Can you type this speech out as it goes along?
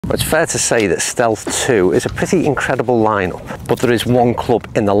It's fair to say that Stealth 2 is a pretty incredible lineup, but there is one club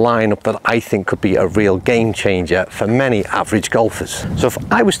in the lineup that I think could be a real game changer for many average golfers. So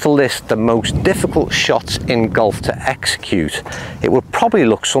if I was to list the most difficult shots in golf to execute, it would probably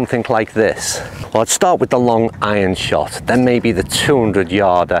look something like this. Well, I'd start with the long iron shot, then maybe the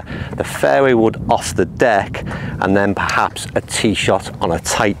 200-yarder, the fairway wood off the deck, and then perhaps a tee shot on a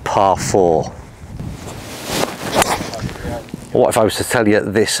tight par 4. What if I was to tell you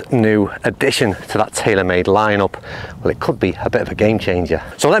this new addition to that TaylorMade lineup? Well, it could be a bit of a game changer.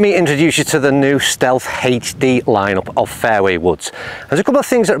 So let me introduce you to the new Stealth HD lineup of fairway woods. There's a couple of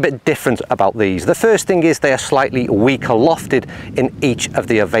things that are a bit different about these. The first thing is they are slightly weaker lofted in each of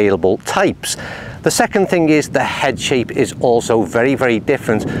the available types. The second thing is the head shape is also very, very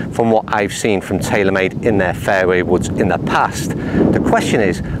different from what I've seen from TaylorMade in their fairway woods in the past. The question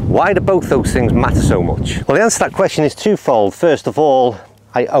is, why do both those things matter so much? Well, the answer to that question is twofold. First of all,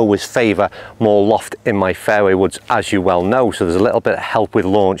 I always favour more loft in my fairway woods, as you well know, so there's a little bit of help with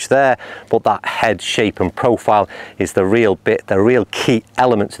launch there, but that head shape and profile is the real key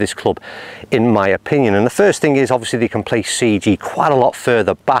element to this club, in my opinion. And the first thing is, obviously, they can place CG quite a lot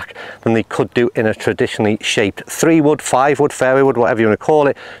further back than they could do in a traditionally shaped 3-wood, 5-wood, fairway wood, whatever you want to call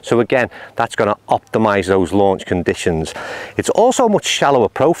it. So again, that's going to optimise those launch conditions. It's also a much shallower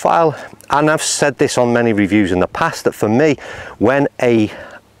profile, and I've said this on many reviews in the past, that for me, when a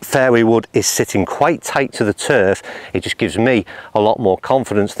fairway wood is sitting quite tight to the turf, it just gives me a lot more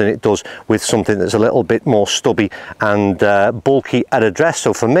confidence than it does with something that's a little bit more stubby and bulky at address.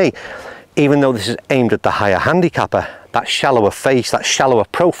 So for me, even though this is aimed at the higher handicapper, that shallower face, that shallower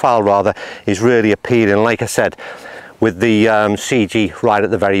profile rather, is really appealing. Like I said, with the CG right at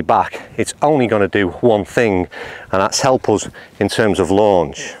the very back, it's only going to do one thing, and that's help us in terms of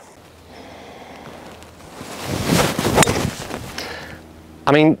launch.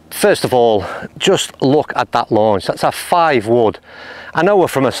 I mean, first of all, just look at that launch. That's a 5-wood. I know we're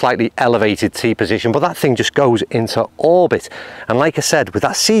from a slightly elevated tee position, but that thing just goes into orbit. And like I said, with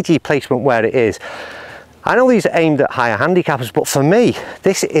that CG placement where it is, I know these are aimed at higher handicappers, but for me,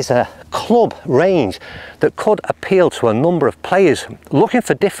 this is a club range that could appeal to a number of players looking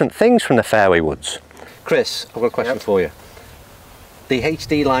for different things from the fairway woods. Chris, I've got a question for you. The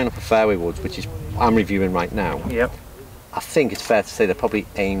HD lineup of fairway woods, which is I'm reviewing right now. Yep. I think it's fair to say they're probably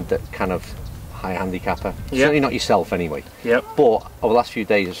aimed at kind of high handicapper. Yep. Certainly not yourself anyway. Yep. But over the last few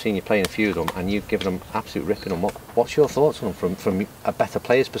days I've seen you playing a few of them and you've given them absolute ripping on. What's your thoughts on them from a better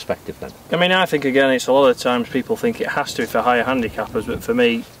player's perspective then? I mean, I think again it's a lot of times people think it has to be for higher handicappers, but for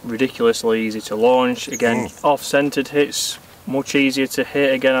me, ridiculously easy to launch. Again, off-centered hits, much easier to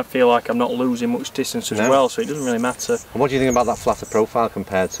hit. Again, I feel like I'm not losing much distance as well, so it doesn't really matter. And what do you think about that flatter profile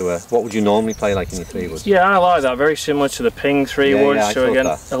compared to what would you normally play like in your 3-wood? Yeah, I like that. Very similar to the Ping 3-wood. So again,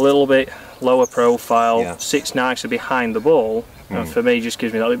 a little bit lower profile, sits nicely behind the ball, and for me just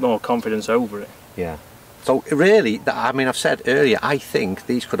gives me that bit more confidence over it. Yeah. So really, I mean, I've said earlier, I think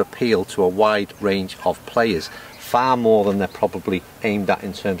these could appeal to a wide range of players, far more than they're probably aimed at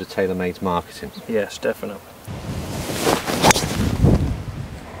in terms of TaylorMade's marketing. Yes, definitely.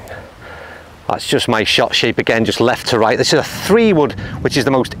 That's just my shot shape again, just left to right. This is a 3-wood, which is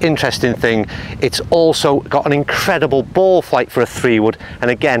the most interesting thing. It's also got an incredible ball flight for a 3-wood, and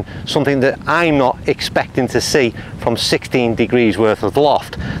again, something that I'm not expecting to see from 16 degrees worth of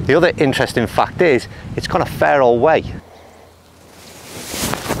loft. The other interesting fact is, it's got a fair old way.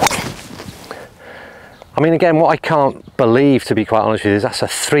 I mean, again, what I can't believe, to be quite honest with you, is that's a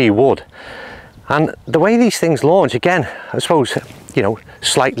 3-wood. And the way these things launch, again, I suppose, you know,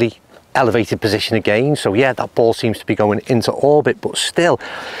 slightly elevated position again, so yeah, that ball seems to be going into orbit, but still,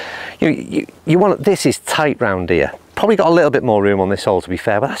 you want, this is tight round here. Probably got a little bit more room on this hole, to be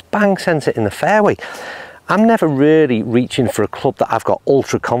fair, but that's bang centre in the fairway. I'm never really reaching for a club that I've got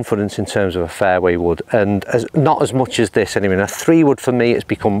ultra confidence in terms of a fairway wood, and not as much as this anyway. And a 3-wood for me has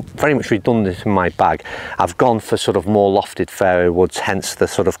become very much redundant in my bag. I've gone for sort of more lofted fairway woods, hence the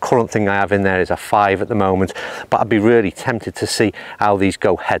sort of current thing I have in there is a 5 at the moment, but I'd be really tempted to see how these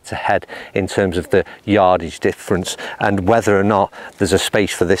go head to head in terms of the yardage difference and whether or not there's a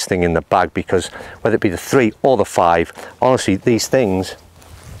space for this thing in the bag, because whether it be the 3 or the 5, honestly, these things,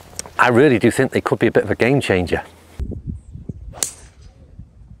 I really do think they could be a bit of a game changer.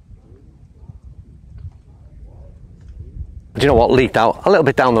 Do you know what, leaked out a little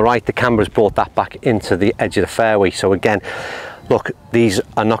bit down the right, the camera's brought that back into the edge of the fairway. So again, look, these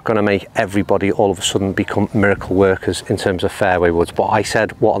are not going to make everybody all of a sudden become miracle workers in terms of fairway woods, but I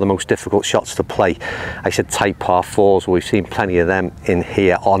said, what are the most difficult shots to play? I said tight par 4s. We've seen plenty of them in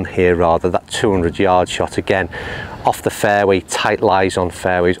here, on here rather. That 200-yard shot, again, off the fairway, tight lies on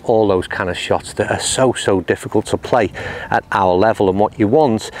fairways, all those kind of shots that are so difficult to play at our level. And what you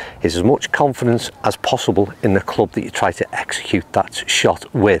want is as much confidence as possible in the club that you try to execute that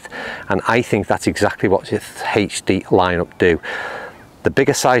shot with. And I think that's exactly what the HD lineup do. The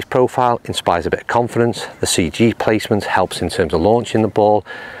bigger size profile inspires a bit of confidence. The CG placement helps in terms of launching the ball.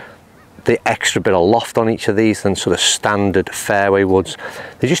 The extra bit of loft on each of these than sort of standard fairway woods.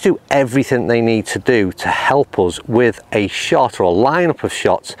 They just do everything they need to do to help us with a shot or a lineup of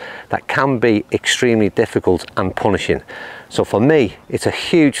shots that can be extremely difficult and punishing. So for me, it's a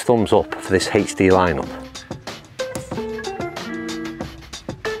huge thumbs up for this HD lineup.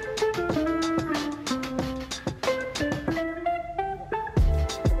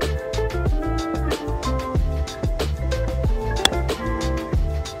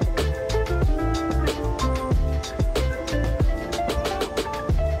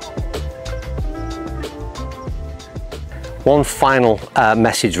 One final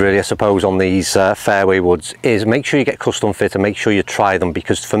message really, I suppose, on these fairway woods is make sure you get custom fit and make sure you try them,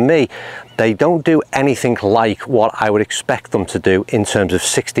 because for me they don't do anything like what I would expect them to do in terms of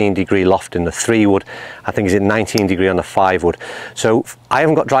 16-degree loft in the 3 wood. I think it's at 19-degree on the 5 wood. So I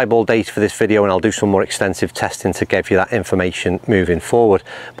haven't got dry ball data for this video, and I'll do some more extensive testing to give you that information moving forward.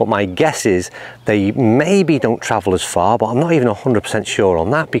 But my guess is they maybe don't travel as far, but I'm not even 100% sure on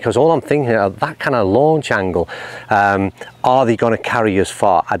that, because all I'm thinking of that kind of launch angle, are they going to carry as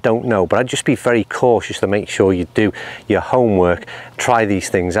far? I don't know, but I'd just be very cautious to make sure you do your homework, try these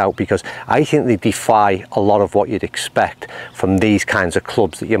things out, because I think they defy a lot of what you'd expect from these kinds of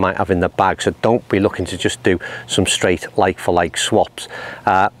clubs that you might have in the bag. So don't be looking to just do some straight like-for-like swaps.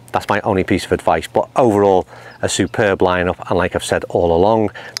 That's my only piece of advice. But overall, a superb lineup, and like I've said all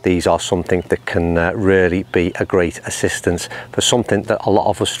along, these are something that can really be a great assistance for something that a lot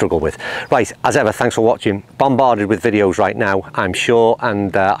of us struggle with. Right, as ever, thanks for watching. Bombarded with videos right now, I'm sure,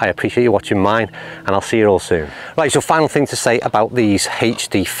 and I appreciate you watching mine, and I'll see you all soon. Right, so final thing to say about these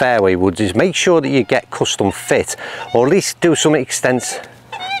HD fairway woods is make sure that you get custom fit, or at least do some extent.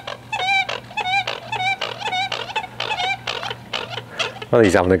 Well,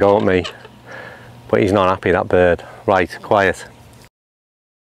 he's having a go at me, but he's not happy, that bird. Right, quiet.